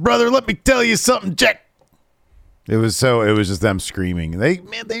us, brother. Let me tell you something, Jack." It was just them screaming. They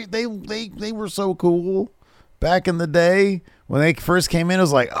were so cool back in the day when they first came in. It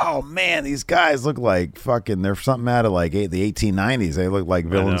was like, oh man, these guys look like fucking. They're something out of like the 1890s. They look like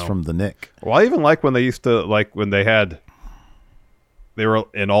villains from the Nick. Well, I even like when they used to when they were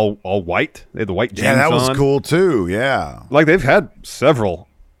in all white. They had the white jeans. Yeah, that was cool too. Yeah, like they've had several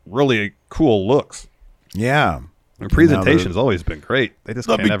really cool looks. Yeah, their presentation's always been great. They just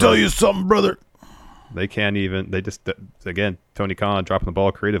let me tell you something, brother. They can't even. They just again Tony Khan dropping the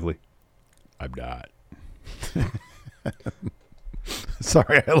ball creatively. I'm not.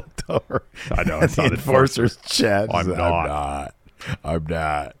 Sorry, I looked over. I know it's the enforcer's chat. I'm not.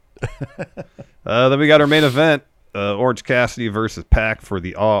 Then we got our main event: Orange Cassidy versus Pac for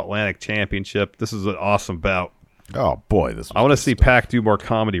the All Atlantic Championship. This is an awesome bout. Oh boy, I want to see Pac do more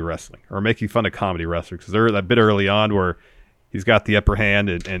comedy wrestling or making fun of comedy wrestlers because they're that bit early on where he's got the upper hand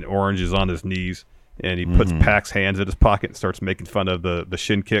and Orange is on his knees. And he puts Pac's hands in his pocket and starts making fun of the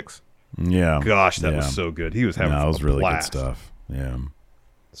shin kicks. Yeah. Gosh, that was so good. He was having that was really blast. Good stuff. Yeah.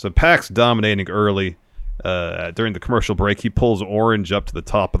 So Pac's dominating early. During the commercial break, he pulls Orange up to the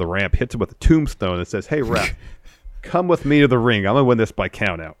top of the ramp, hits him with a tombstone, and says, "Hey, ref, come with me to the ring. I'm going to win this by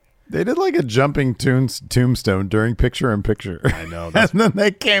countout." They did like a jumping tombstone during picture-in-picture. I know. And then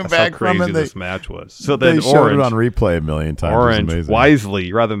they came back from it. How crazy this match was. So then they showed it on replay a million times. Orange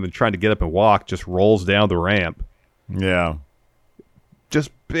wisely, rather than trying to get up and walk, just rolls down the ramp. Yeah.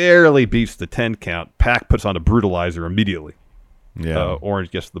 Just barely beats the 10 count. Pac puts on a brutalizer immediately. Yeah. Orange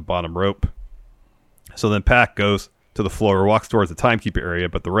gets to the bottom rope. So then Pac goes to the floor, walks towards the timekeeper area,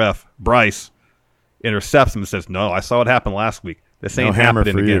 but the ref, Bryce, intercepts him and says, "No, I saw what happened last week. This ain't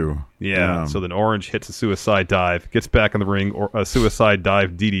happening again." You. Yeah. So then Orange hits a suicide dive, gets back in the ring, or a suicide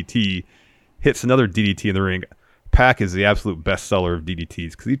dive DDT, hits another DDT in the ring. Pac is the absolute best seller of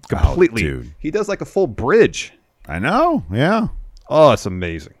DDTs because he completely he does like a full bridge. I know. Yeah. Oh, it's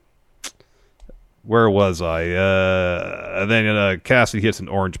amazing. Where was I? And then Cassidy hits an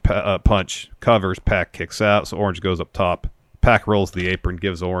Orange punch, covers, Pac kicks out, so Orange goes up top. Pac rolls the apron,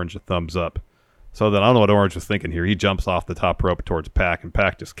 gives Orange a thumbs up. So then I don't know what Orange was thinking here. He jumps off the top rope towards Pac, and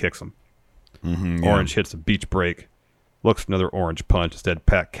Pac just kicks him. Orange hits a beach break, looks for another Orange punch. Instead,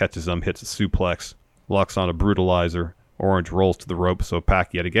 Pac catches him, hits a suplex, locks on a brutalizer. Orange rolls to the rope, so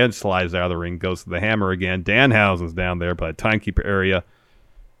Pac yet again slides out of the ring, goes to the hammer again. Danhausen's down there by the timekeeper area,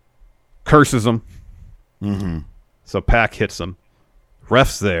 curses him. So Pac hits him.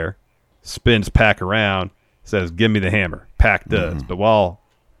 Ref's there, spins Pac around, says, "Give me the hammer." Pac does, but while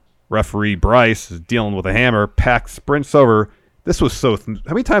referee Bryce is dealing with a hammer, Pac sprints over. This was so... how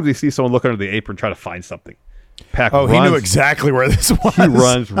many times do you see someone look under the apron try to find something? Pac runs, he knew exactly where this was. He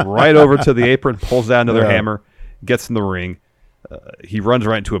runs right over to the apron, pulls out another hammer, gets in the ring. he runs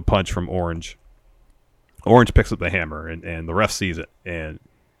right into a punch from Orange. Orange picks up the hammer, and the ref sees it, and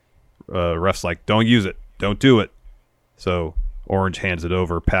ref's like, don't use it, don't do it. So Orange hands it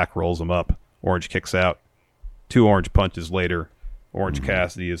over, Pac rolls him up, Orange kicks out. 2 Orange punches later, Orange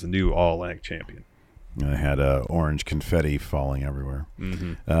Cassidy is the new All-Atlantic champion. I had orange confetti falling everywhere.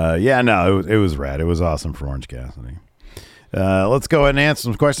 It was rad. It was awesome for Orange Cassidy. Let's go ahead and answer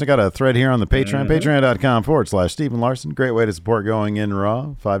some questions. I got a thread here on the Patreon, patreon.com/Stephen Larson. Great way to support Going In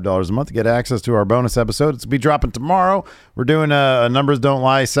Raw. $5 a month to get access to our bonus episode. It's be dropping tomorrow. We're doing a Numbers Don't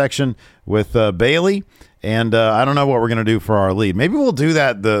Lie section with Bailey. And I don't know what we're going to do for our lead. Maybe we'll do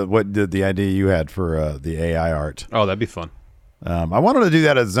that, the idea you had for the AI art. Oh, that'd be fun. I wanted to do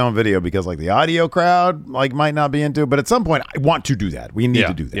that as its own video because like the audio crowd might not be into it, but at some point I want to do that. We need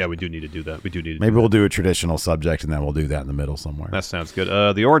to do that. Yeah, we do need to do that. Maybe we'll do a traditional subject and then we'll do that in the middle somewhere. That sounds good.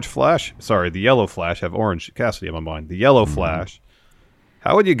 The Yellow Flash. I have Orange Cassidy on my mind. The Yellow Flash.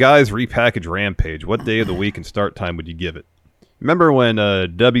 How would you guys repackage Rampage? What day of the week and start time would you give it? Remember when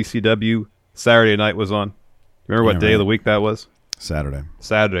WCW Saturday night was on? Remember what day of the week that was? Saturday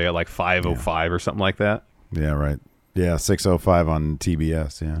at like 5:05 or something like that. Yeah, right. Yeah, 6:05 on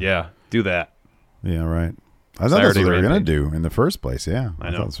TBS. Yeah. Yeah, do that. Yeah, right. I thought that's what they were going to do in the first place. Yeah, I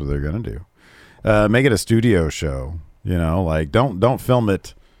know. Thought that's what they're going to do. Make it a studio show. You know, like don't film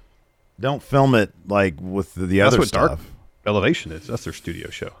it. Don't film it like with the that's other what stuff. Dark Elevation is. That's their studio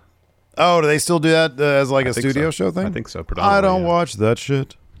show. Oh, do they still do that as like a studio show thing? I think so. I don't watch that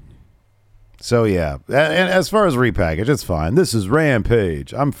shit. So yeah, and as far as repackage, it's fine. This is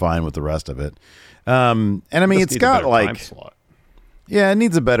Rampage. I'm fine with the rest of it. And I mean, it's got like, time slot. Yeah, it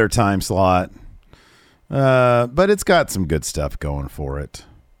needs a better time slot. But it's got some good stuff going for it.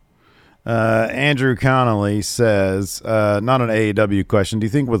 Andrew Connolly says, not an AEW question. Do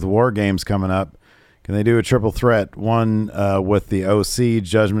you think with War Games coming up, can they do a triple threat? One with the OC,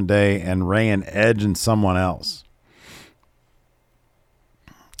 Judgment Day, and Ray and Edge and someone else?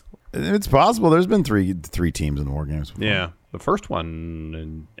 It's possible. There's been three teams in War Games before. Yeah. The first one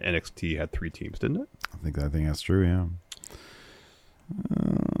in NXT had 3 teams, didn't it? I think that's true, yeah.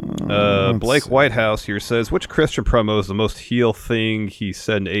 Blake Whitehouse here says, which Christian promo is the most heel thing he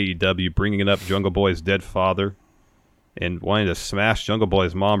said in AEW, bringing up Jungle Boy's dead father and wanting to smash Jungle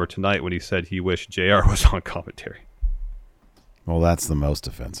Boy's mom, or tonight when he said he wished JR was on commentary? Well, that's the most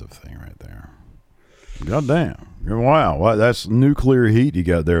offensive thing right there. God damn. Wow. That's nuclear heat you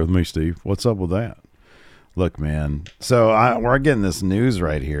got there with me, Steve. What's up with that? Look, man. So we're getting this news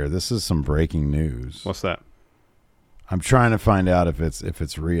right here. This is some breaking news. What's that? I'm trying to find out if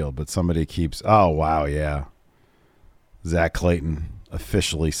it's real, but somebody keeps. Oh wow, yeah. Zach Clayton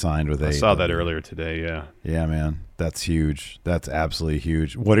officially signed with AEW. I saw that earlier today. Yeah. Yeah, man. That's huge. That's absolutely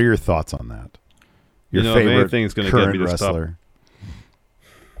huge. What are your thoughts on that? Your favorite favorite thing's going to current get me to wrestler.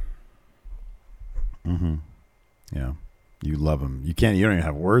 Mm-hmm. Yeah. You love him. You don't even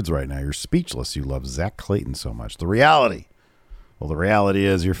have words right now. You're speechless. You love Zach Clayton so much. The reality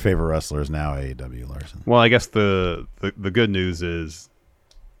is your favorite wrestler is now AEW, Larson. Well, I guess the good news is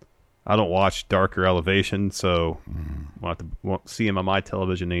I don't watch Darker Elevation, so won't see him on my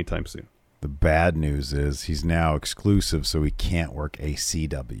television anytime soon. The bad news is he's now exclusive, so he can't work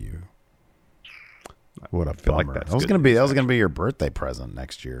ACW. What a bummer. That was gonna be your birthday present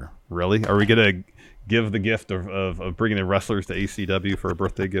next year. Really? Are we gonna give the gift of bringing in wrestlers to ACW for a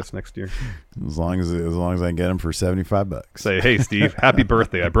birthday gift next year? As long as I can get them for $75. Say, hey Steve, happy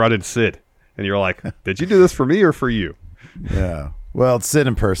birthday! I brought in Sid, and you're like, did you do this for me or for you? Yeah. Well, it's Sid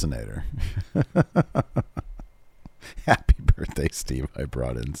impersonator. Happy birthday, Steve! I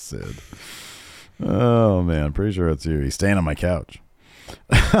brought in Sid. Oh man, pretty sure it's you. He's staying on my couch.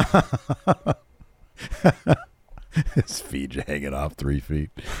 His feet hanging off 3 feet.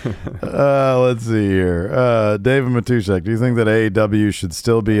 Let's see here. David Matushek, do you think that AEW should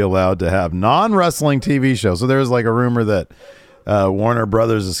still be allowed to have non-wrestling TV shows? So there's like a rumor that Warner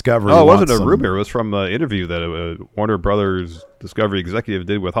Brothers Discovery. Oh, it wasn't a rumor. It was from an interview that Warner Brothers Discovery executive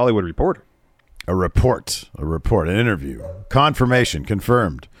did with Hollywood Reporter. An interview.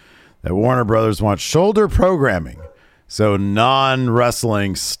 Confirmed that Warner Brothers wants shoulder programming. So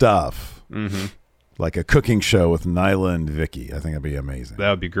non-wrestling stuff. Mm-hmm. Like a cooking show with Nyla and Vicky. I think that'd be amazing.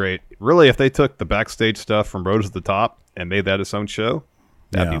 That would be great. Really, if they took the backstage stuff from Road to the Top and made that its own show,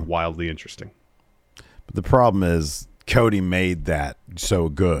 that'd be wildly interesting. But the problem is Cody made that so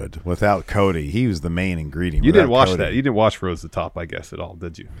good. Without Cody, he was the main ingredient. You didn't watch that. You didn't watch Road to the Top, I guess, at all,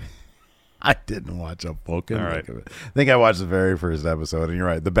 did you? I didn't watch a book. All right. I think I watched the very first episode, and you're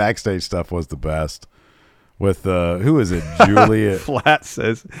right. The backstage stuff was the best. with who is it? Julia Flat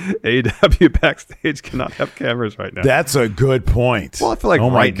says AEW backstage cannot have cameras right now. That's a good point. Well, I feel like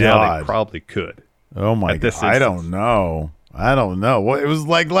right now they probably could. Oh my god! I don't know. Well, it was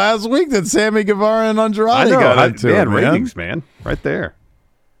like last week that Sammy Guevara and Andrade got into it, man. Ratings, man, right there.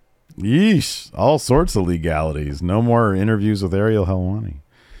 Yeesh! All sorts of legalities. No more interviews with Ariel Helwani.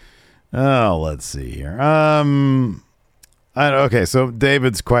 Oh, let's see here. Okay, so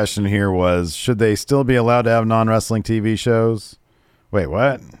David's question here was: should they still be allowed to have non-wrestling TV shows? Wait,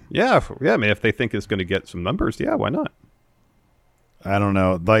 what? Yeah. I mean, if they think it's going to get some numbers, yeah, why not? I don't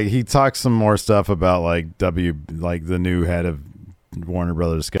know. Like he talks some more stuff about like the new head of Warner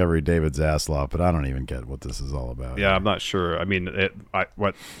Brothers Discovery, David Zaslav, but I don't even get what this is all about. Yeah, I'm not sure. I mean,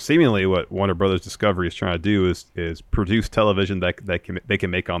 what Warner Brothers Discovery is trying to do is produce television that they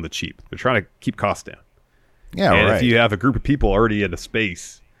can make on the cheap. They're trying to keep costs down. Yeah, and right. if you have a group of people already in a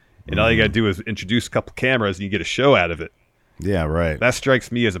space, and all you got to do is introduce a couple cameras and you get a show out of it. Yeah, right. That strikes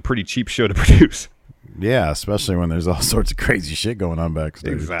me as a pretty cheap show to produce. Yeah, especially when there's all sorts of crazy shit going on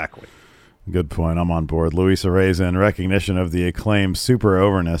backstage. Exactly. Good point. I'm on board. Luis Areza, in recognition of the acclaimed super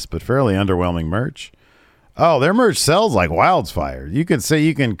overness, but fairly underwhelming merch. Oh, their merch sells like wildfire. You could say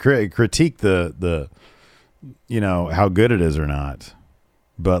you can critique the how good it is or not,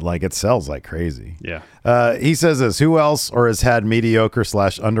 but like it sells like crazy. Yeah. He says this: who else or has had mediocre /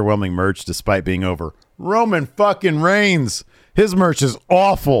 underwhelming merch despite being over? Roman fucking Reigns. His merch is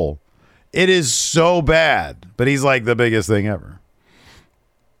awful. It is so bad, but he's like the biggest thing ever.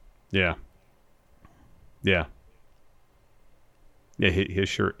 Yeah. Yeah. Yeah, his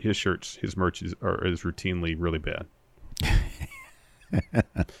shirts, his merch is routinely really bad.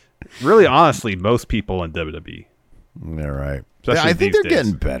 Really, honestly, most people in WWE. Yeah, right. Especially I think these they're days.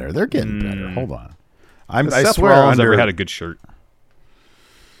 getting better. They're getting better. Hold on. I Seth swear Rollins never had a good shirt.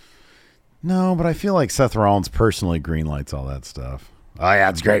 No, but I feel like Seth Rollins personally greenlights all that stuff. Oh, yeah,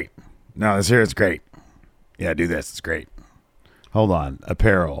 it's great. No, this here is great. Yeah, do this. It's great. Hold on.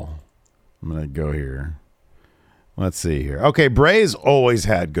 Apparel. I'm going to go here. Let's see here. Okay, Bray's always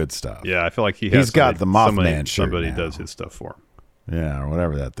had good stuff. Yeah, I feel like he's got the Mothman shirt. Somebody now. does his stuff for him. Yeah, or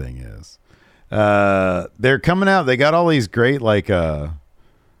whatever that thing is. They're coming out. They got all these great, like,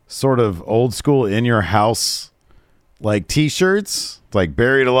 sort of old school in your house, like T-shirts, like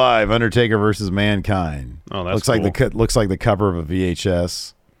Buried Alive, Undertaker versus Mankind. Oh, that's looks cool. Looks like the cover of a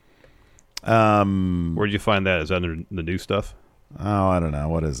VHS. Where'd you find that? Is that under the new stuff? Oh, I don't know.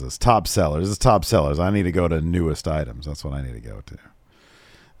 What is this? Top sellers. This is top sellers. I need to go to newest items. That's what I need to go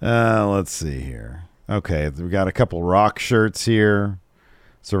to. Let's see here. Okay, we got a couple Rock shirts here.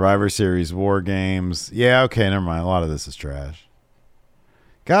 Survivor Series War Games. Yeah, okay, never mind. A lot of this is trash.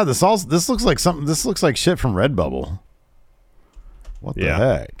 God, this looks like something. This looks like shit from Redbubble. What the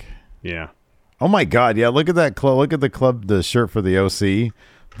heck? Yeah. Oh my God! Yeah, look at that. Look at the shirt for the OC.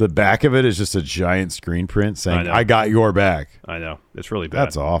 The back of it is just a giant screen print saying, I got your back. I know. It's really bad.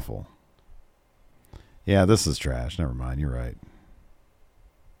 That's awful. Yeah, this is trash. Never mind. You're right.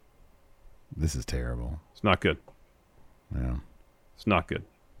 This is terrible. It's not good. Yeah. It's not good.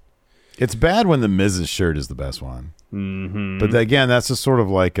 It's bad when the Miz's shirt is the best one. Mm-hmm. But again, that's just sort of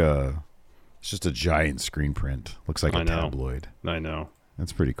like it's just a giant screen print. Looks like a tabloid. I know.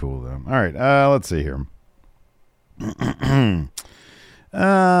 That's pretty cool, though. All right. Let's see here.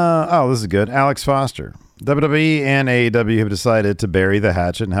 This is good. Alex Foster. WWE and AEW have decided to bury the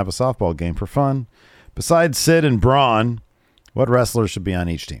hatchet and have a softball game for fun. Besides Sid and Braun, what wrestlers should be on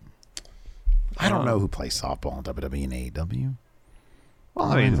each team? I don't know who plays softball in WWE and AEW.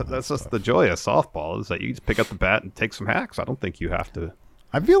 Well, I mean, that's just the joy of softball is that you just pick up the bat and take some hacks. I don't think you have to.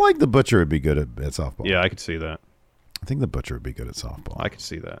 I feel like the Butcher would be good at softball. Yeah, I could see that. I think the Butcher would be good at softball. I could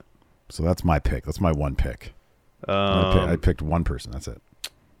see that. So that's my pick. That's my one pick. I picked one person. That's it.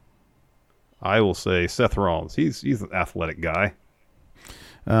 I will say Seth Rollins. He's an athletic guy.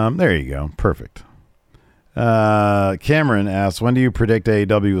 There you go. Perfect. Cameron asks, when do you predict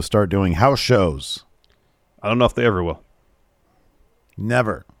AEW will start doing house shows? I don't know if they ever will.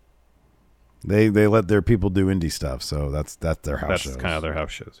 Never. They let their people do indie stuff, so that's their house shows. That's kind of their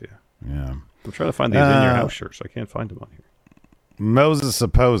house shows, yeah. Yeah. I'm trying to find these in your house shirts. I can't find them on here. Moses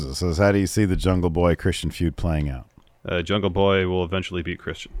Supposes says, how do you see the Jungle Boy Christian feud playing out? Jungle Boy will eventually beat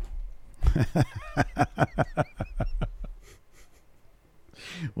Christian.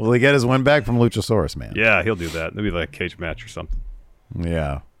 Will he get his win back from Luchasaurus, man? Yeah, he'll do that. Maybe like a cage match or something.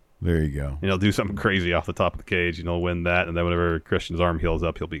 Yeah, there you go. And he'll do something crazy off the top of the cage, and he'll win that, and then whenever Christian's arm heals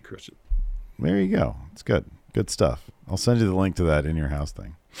up, he'll beat Christian. There you go. It's good. Good stuff. I'll send you the link to that in your house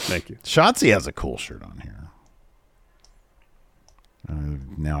thing. Thank you. Shotzi has a cool shirt on here.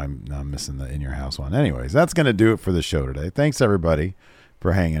 Now I'm missing the in your house one. Anyways, that's going to do it for the show today. Thanks everybody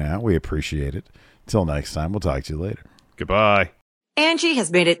for hanging out. We appreciate it. Till next time, we'll talk to you later. Goodbye. Angie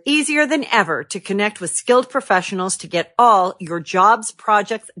has made it easier than ever to connect with skilled professionals to get all your jobs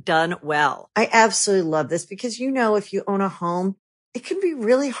projects done well. I absolutely love this because, you know, if you own a home, it can be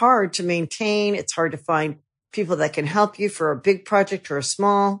really hard to maintain. It's hard to find people that can help you for a big project or a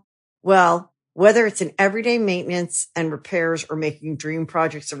small. Well, whether it's in everyday maintenance and repairs or making dream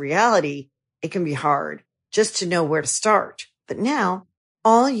projects a reality, it can be hard just to know where to start. But now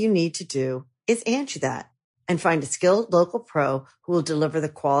all you need to do is Angie that and find a skilled local pro who will deliver the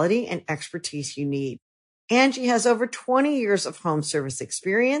quality and expertise you need. Angie has over 20 years of home service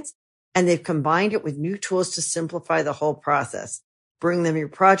experience, and they've combined it with new tools to simplify the whole process. Bring them your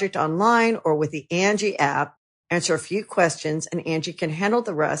project online or with the Angie app, answer a few questions, and Angie can handle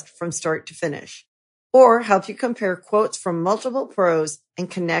the rest from start to finish. Or help you compare quotes from multiple pros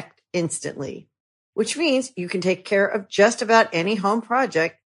and connect instantly, which means you can take care of just about any home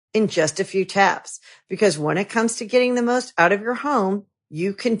project in just a few taps. Because when it comes to getting the most out of your home,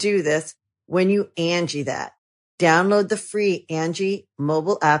 you can do this when you Angie that. Download the free Angie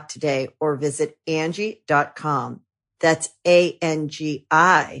mobile app today or visit Angie.com. That's ANGI.com.